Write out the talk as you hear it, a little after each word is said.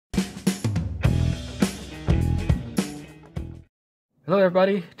Hello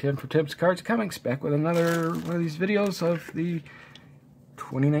everybody, Tim from Tim's Cards Comics, back with another one of these videos of the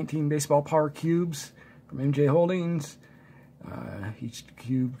 2019 Baseball Power Cubes from MJ Holdings. Each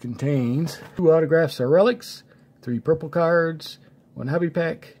cube contains 2 autographs or relics, 3 purple cards, 1 hobby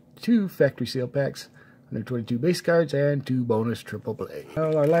pack, 2 factory seal packs, 122 base cards, and 2 bonus triple play.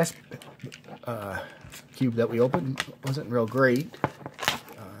 Well, our last cube that we opened wasn't real great.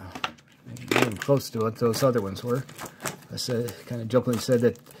 Even close to what those other ones were. I said, kind of jokingly said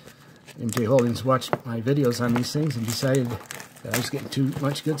that MJ Holdings watched my videos on these things and decided that I was getting too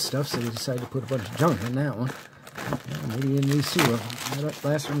much good stuff, so they decided to put a bunch of junk in that one. Yeah, maybe in these too. That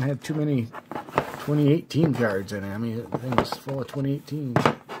last one had too many 2018 cards in it. I mean, the thing was full of 2018.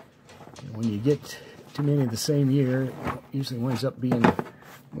 And when you get too many of the same year, it usually winds up being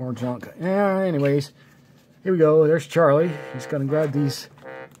more junk. Yeah, anyways, here we go. There's Charlie. He's going to grab these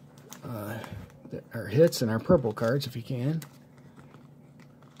our hits and our purple cards if he can.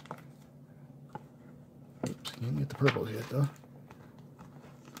 Oops, you didn't get the purple yet though.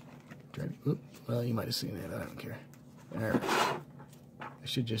 Well, you might have seen that. I don't care. Alright. I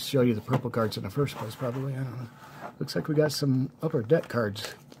should just show you the purple cards in the first place, probably. I don't know. Looks like we got some upper deck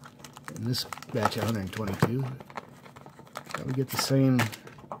cards in this batch of 122. We get the same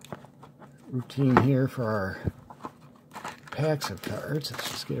routine here for our packs of cards.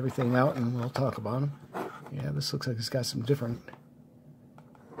 Let's just get everything out and we'll talk about them. Yeah, this looks like it's got some different,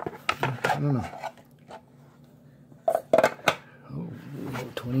 I don't know. Oh,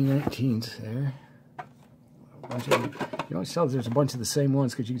 2019's there. A bunch of, you can always tell there's a bunch of the same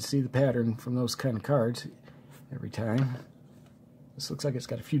ones because you can see the pattern from those kind of cards every time. This looks like it's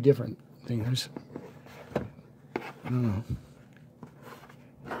got a few different things. I don't know.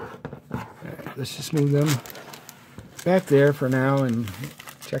 Alright, let's just move them back there for now and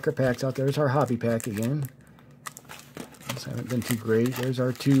check our packs out. There's our hobby pack again. These haven't been too great. There's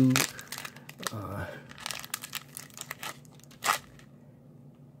our 2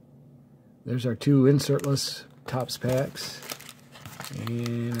 insertless Topps packs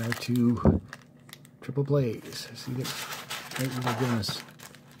and our 2 triple plays. See, they're giving us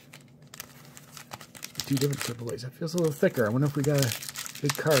 2 different triple plays. That feels a little thicker. I wonder if we got a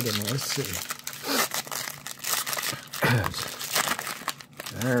big card in there. Let's see.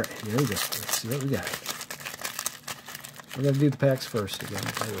 Alright, here we go. Let's see what we got. We're going to do the packs first again,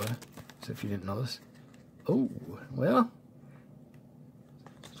 by the way, as if you didn't notice. Oh, well,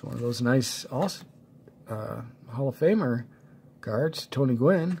 it's one of those nice Hall of Famer cards, Tony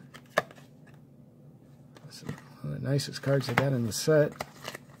Gwynn. That's one of the nicest cards I got in the set.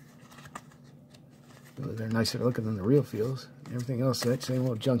 They're nicer looking than the real feels. Everything else, that same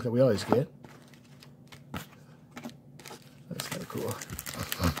old junk that we always get. That's kind of cool.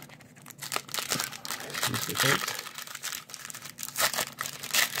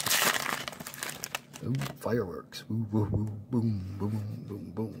 Ooh, fireworks. Ooh, woo, woo, boom, boom,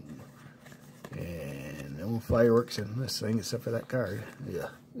 boom, boom. And no fireworks in this thing except for that card. Yeah,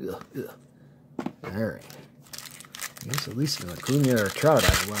 yeah, yeah. Alright. I guess at least an Acuna or a Trout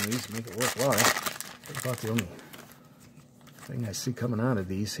out of one of these to make it worthwhile. That's about the only thing I see coming out of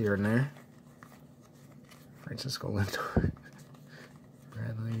these here and there. Francisco Lindor.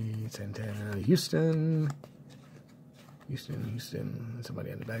 Bradley, Santana, Houston.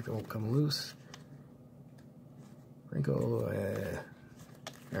 Somebody in the back that won't come loose. Franco,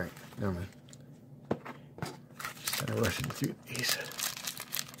 alright, never mind. Just kind of rushing through these.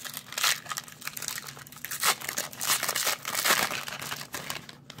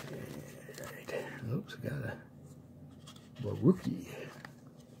 Alright, oops, we got a Baruki.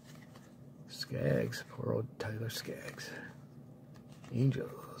 Skaggs, poor old Tyler Skaggs.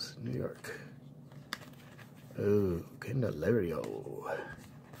 Angels, New York. Oh, Candelario.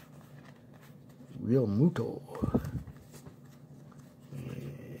 Real Muto.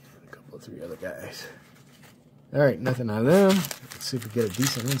 And a couple of 3 other guys. Alright, nothing out of them. Let's see if we get a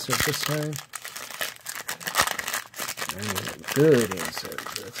decent insert this time. And a good insert.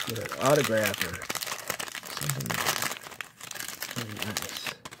 Let's get an autograph or something really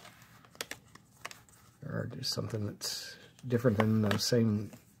nice. Or just something that's different than the same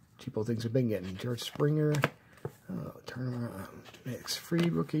cheapo things we've been getting. George Springer, turn around, Max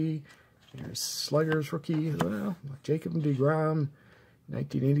Fried rookie, here's Sluggers rookie, well, Jacob deGrom,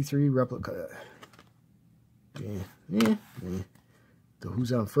 1983 replica. Yeah. The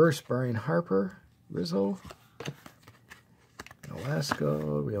Who's on First, Brian Harper, Rizzo, Alaska,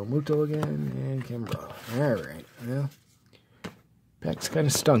 Real Muto again, and Kimbrough. Alright, well, pack's kind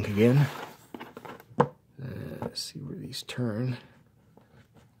of stunk again. Let's see where these turn.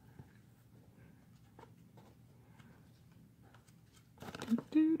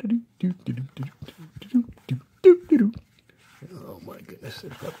 Oh my goodness,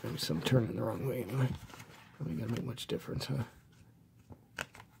 there's probably some turning the wrong way anyway. Probably gonna make much difference, huh?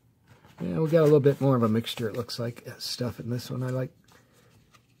 Yeah, we got a little bit more of a mixture, it looks like, stuff in this one. I like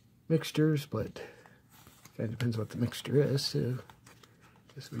mixtures, but kind of depends what the mixture is, too.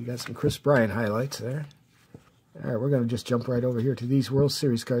 Guess we got some Kris Bryant highlights there. All right, we're going to just jump right over here to these World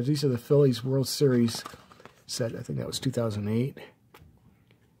Series cards. These are the Phillies World Series set. I think that was 2008.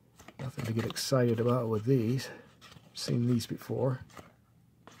 Nothing to get excited about with these. Seen these before.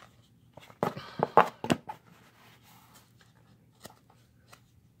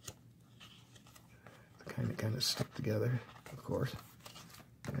 Kind of stick together, of course.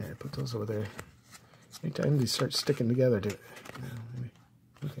 Yeah, put those over there. Anytime these start sticking together, do it.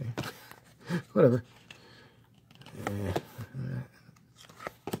 Okay, whatever.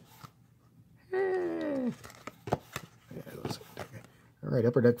 All right,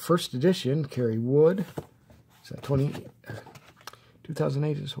 Upper Deck First Edition, Kerry Wood. Is that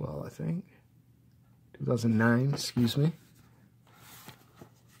 2008 as well, I think. 2009, excuse me.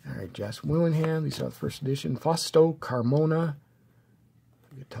 All right, Josh Willingham. These are the First Edition. Fausto Carmona.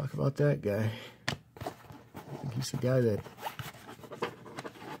 We could talk about that guy. I think he's the guy that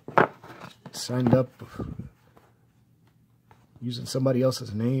signed up using somebody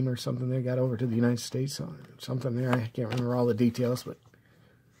else's name or something. They got over to the United States or something there. I can't remember all the details, but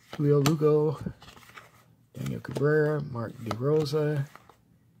Julio Lugo, Daniel Cabrera, Mark DeRosa,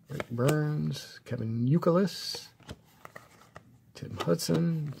 Rick Burns, Kevin Youkilis, Tim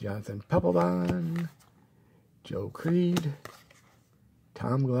Hudson, Jonathan Papelbon, Joe Creed,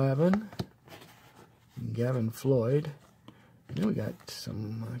 Tom Glavine, Gavin Floyd. And then we got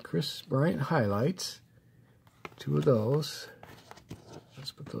some Kris Bryant highlights. 2 of those.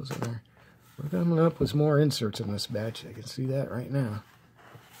 Let's put those in there. We're coming up with more inserts in this batch. I can see that right now.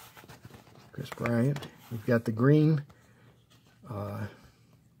 Kris Bryant. We've got the green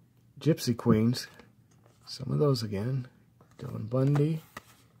Gypsy Queens. Some of those again. Dylan Bundy.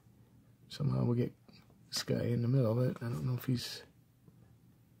 Somehow we'll get this guy in the middle of it. I don't know if he's...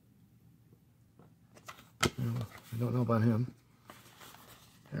 No, I don't know about him.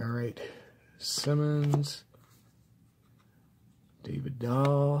 Alright. Simmons. David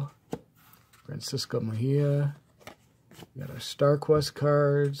Dahl. Francisco Mejia. We got our StarQuest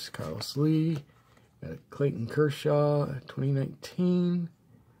cards. Carlos Lee. Got Clayton Kershaw. 2019.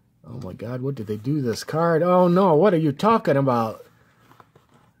 Oh my God, what did they do to this card? Oh no, what are you talking about?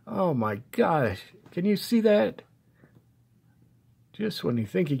 Oh my gosh. Can you see that? Just when you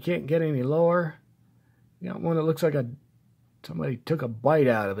think you can't get any lower. You got one that looks like somebody took a bite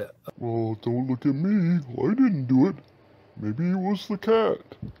out of it. Well, don't look at me. I didn't do it. Maybe it was the cat.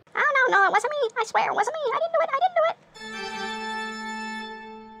 Oh, no, it wasn't me. I swear it wasn't me. I didn't do it.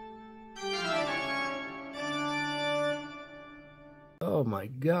 Oh my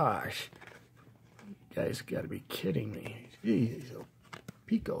gosh. You guys gotta be kidding me. Jeez, oh,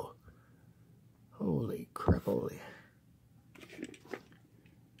 Pico. Holy crap, holy.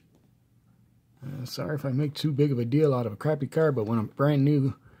 Sorry if I make too big of a deal out of a crappy card, but when a brand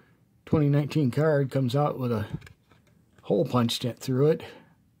new 2019 card comes out with a hole punched through it,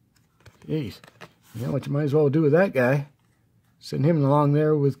 jeez, you know what you might as well do with that guy? Send him along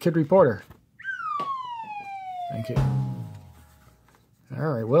there with Kid Reporter. Thank you.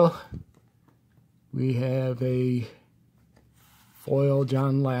 Alright, well, we have a foil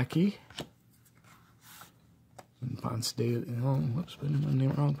John Lackey. And Ponce de Leon, whoops, put him in the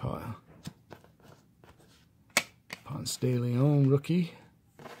wrong pile. Ponce de Leon rookie.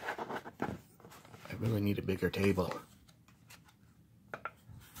 I really need a bigger table.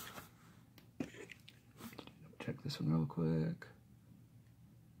 Check this one real quick.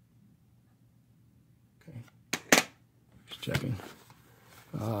 Okay, just checking.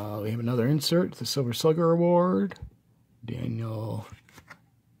 We have another insert, the Silver Slugger Award. Daniel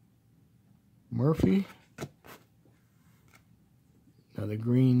Murphy. Another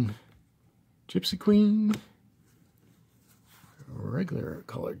green Gypsy Queen. Regular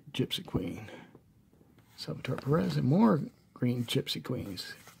colored Gypsy Queen. Salvatore Perez and more green Gypsy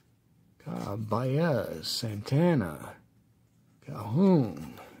Queens. Baez, Santana,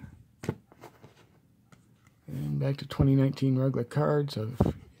 Calhoun. And back to 2019 regular cards of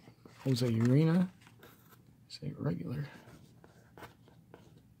Jose Urena. Say regular.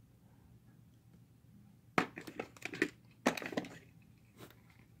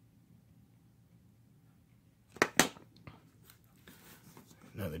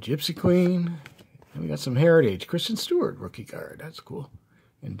 Another Gypsy Queen. And we got some Heritage. Christian Stewart rookie card. That's cool.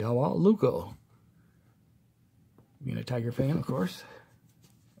 And Delwalt Lugo. Being a Tiger fan, of course.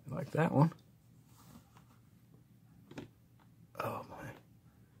 Like that one. Oh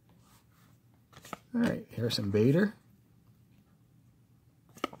my. Alright, Harrison Bader.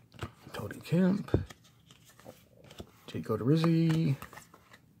 Tony Kemp. Jake Odorizzi.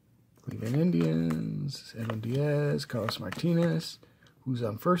 Cleveland Indians. Edwin Diaz. Carlos Martinez. Who's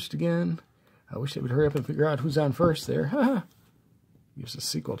on first again? I wish they would hurry up and figure out who's on first there. Haha. Gives a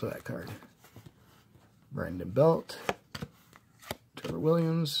sequel to that card. Brandon Belt. Trevor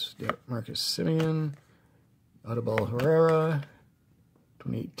Williams. Marcus Simeon. Audubon Herrera.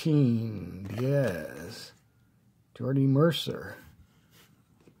 2018. Diaz. Jordy Mercer.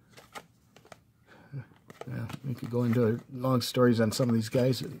 Yeah, we could go into long stories on some of these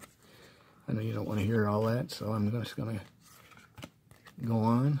guys. I know you don't want to hear all that, so I'm just going to go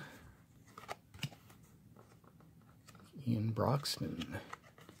on. Ian Broxton.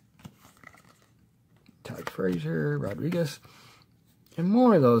 Todd Frazier. Rodriguez. And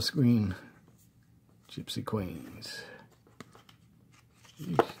more of those green Gypsy Queens.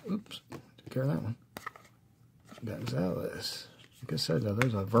 Oops. Took care of that one. Gonzalez. Like I said, though,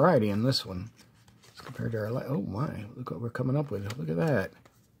 there's a variety in this one. As compared to our... Oh, my. Look what we're coming up with. Look at that.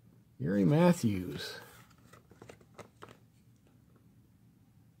 Gary Matthews.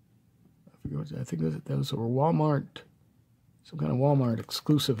 I think those were Walmart... Some kind of Walmart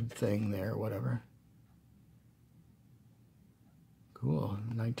exclusive thing there, whatever. Cool.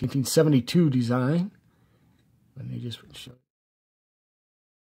 1972 design. And they just showed.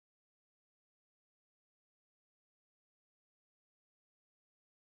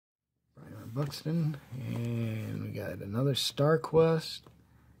 Brian Buxton. And we got another StarQuest.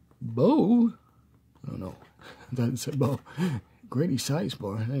 Bo? Oh no. Doesn't say Bo. Grady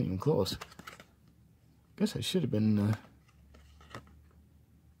Sizemore. That ain't even close. Guess I should have been.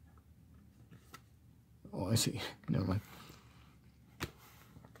 Oh, I see. Never mind.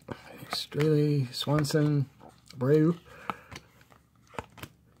 Straley, Swanson, Abreu.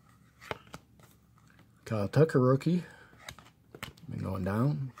 Kyle Tucker, rookie. Been going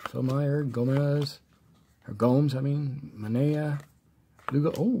down. Philmeyer, Gomez. Or Gomes, I mean. Manea.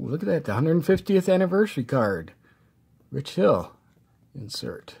 Lugo. Oh, look at that. The 150th anniversary card. Rich Hill.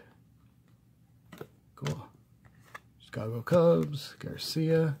 Insert. Cool. Chicago Cubs.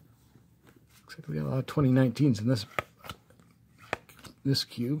 Garcia. Looks like we got a lot of 2019s in this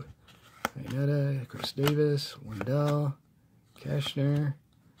cube. Maynetta, Chris Davis, Wendell, Cashner,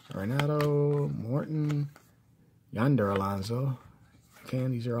 Renato, Morton, Yonder Alonso.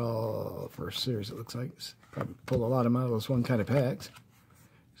 Again, these are all first series, it looks like. Probably pulled a lot of them out of those one kind of packs.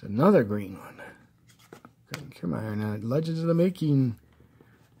 There's another green one. Kiermaier now. Legends of the Making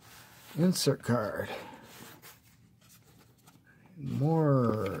insert card.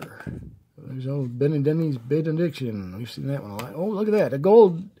 More. There's old Benindenny's Benediction. We've seen that one a lot. Oh, look at that. A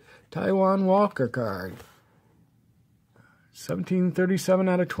gold Taiwan Walker card. 1737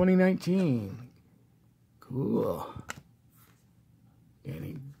 out of 2019. Cool.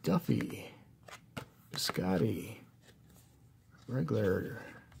 Danny Duffy. Scotty. Regular.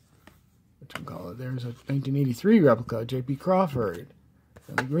 Whatchamacallit. There's a 1983 replica. J.P. Crawford.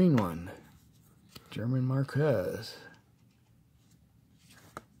 And the green one. German Marquez.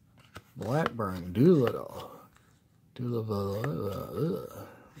 Blackburn, Doolittle,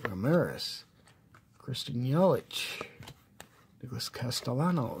 Ramirez, Christian Yelich, Nicholas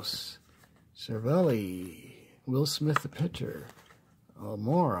Castellanos, Cervelli, Will Smith the pitcher,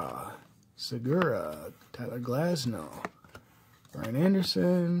 Almora, Segura, Tyler Glasnow, Brian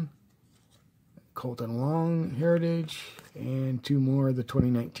Anderson, Colton Wong, Heritage, and two more of the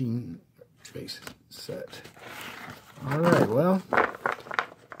 2019 base set. All right, well...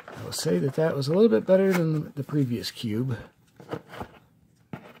 I will say that was a little bit better than the previous cube,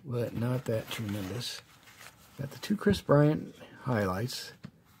 but not that tremendous. Got the two Chris Bryant highlights.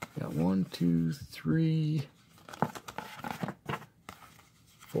 Got 1, 2, 3,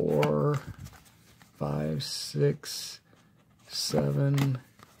 4, 5, 6, 7,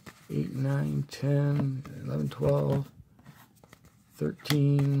 8, 9, 10, 11, 12,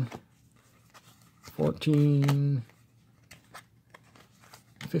 13, 14,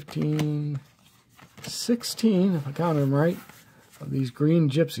 15, 16, if I counted them right, of these green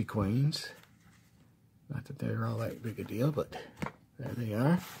Gypsy Queens. Not that they're all that big a deal, but there they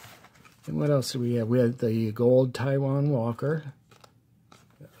are. And what else do we have? We had the gold Taiwan Walker.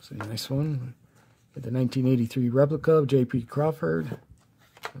 That was a nice one. We had the 1983 replica of J.P. Crawford.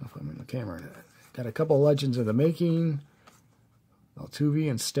 I don't know if I'm in the camera. Got a couple Legends of the Making. Altuve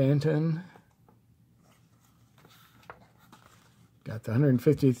and Stanton. Got the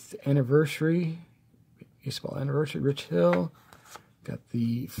 150th anniversary, baseball anniversary, Rich Hill. Got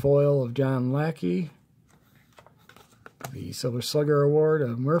the foil of John Lackey, the Silver Slugger Award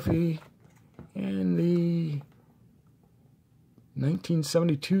of Murphy, and the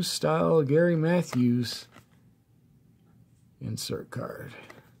 1972 style Gary Matthews insert card.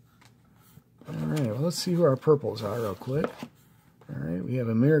 Alright, well, let's see who our purples are real quick. Alright, we have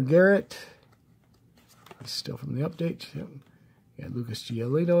Amir Garrett. He's still from the update. We got Lucas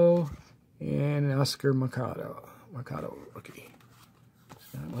Giolito and Oscar Mercado rookie.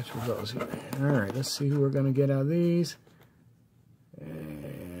 Not much with those here. Alright, let's see who we're going to get out of these.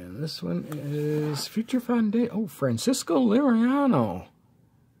 And this one is Future Foundation. Oh, Francisco Liriano.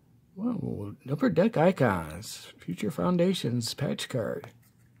 Whoa, Upper Deck Icons. Future Foundations patch card.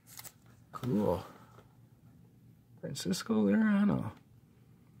 Cool. Francisco Liriano.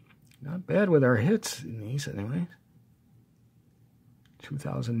 Not bad with our hits in these, anyway.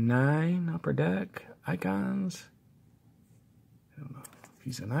 2009 Upper Deck Icons. I don't know if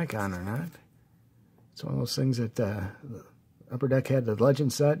he's an icon or not. It's one of those things that Upper Deck had the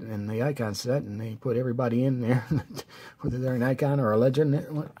legend set and the icon set, and they put everybody in there, whether they're an icon or a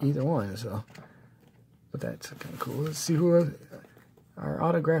legend, either one. So, but that's kind of cool. Let's see who our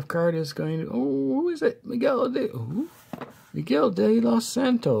autograph card is going to. Oh, who is it? Miguel de Los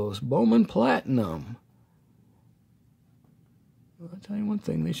Santos, Bowman Platinum. Well, I'll tell you one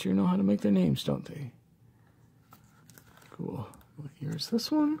thing, they sure know how to make their names, don't they? Cool. Here's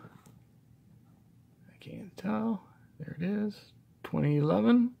this one. I can't tell. There it is.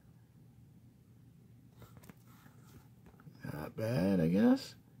 2011. Not bad, I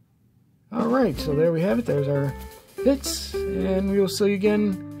guess. Alright, so there we have it. There's our hits. And we will see you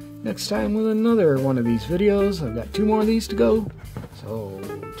again next time with another one of these videos. I've got 2 more of these to go. So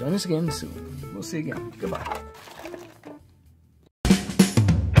join us again soon. We'll see you again. Goodbye.